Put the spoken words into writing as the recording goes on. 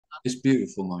It's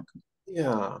beautiful, Michael,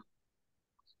 Yeah.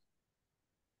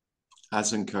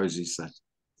 as Nkosi said.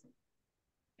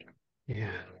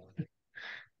 Yeah.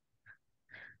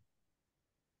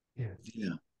 Yeah.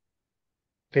 Yeah,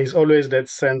 There's always that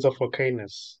sense of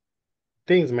okayness.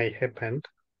 Things may happen.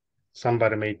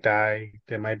 Somebody may die.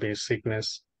 There might be a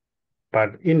sickness.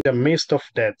 But in the midst of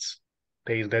that,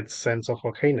 there is that sense of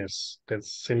okayness that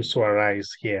seems to arise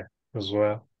here as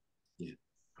well. yeah,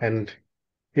 And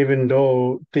even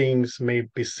though things may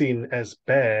be seen as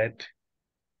bad,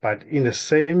 but in the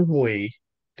same way,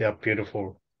 they are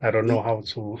beautiful. I don't yeah. know how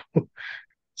to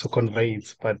to convey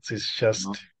it, but it's No, just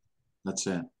that's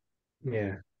it.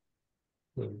 yeah.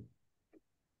 Mm.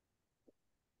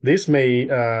 This may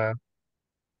the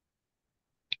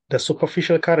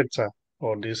superficial character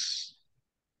or this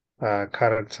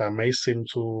character may seem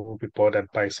to be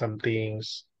bothered by some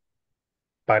things,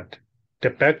 but the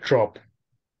backdrop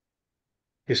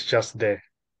is just there.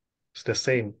 It's the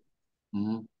same.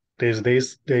 Hmm. There's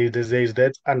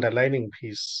that underlining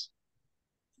piece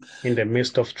in the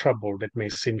midst of trouble that may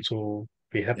seem to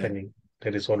be Yeah, happening.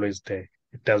 That is always there.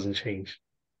 It doesn't change.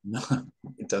 no,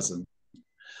 it doesn't.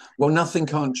 Well, nothing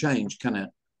can't change, can it?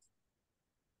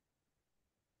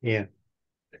 Yeah.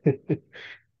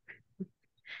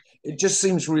 It just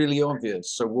seems really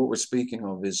obvious. So what we're speaking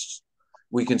of is,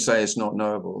 we can say it's not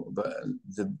knowable, but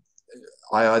the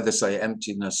I either say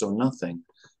emptiness or nothing,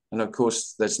 and of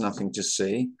course there's nothing to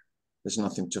see, there's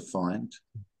nothing to find.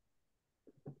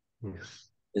 Yes.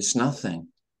 It's nothing,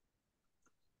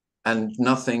 and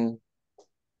nothing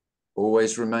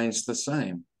always remains the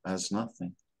same as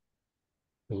nothing,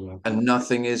 Yeah. and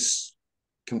nothing is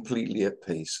completely at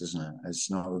peace, isn't it? It's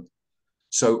no.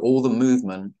 So all the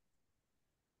movement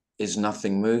is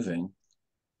nothing moving.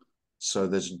 So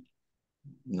there's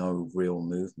no real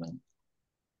movement.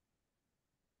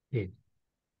 Yeah.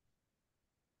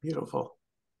 Beautiful.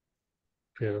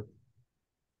 Yeah.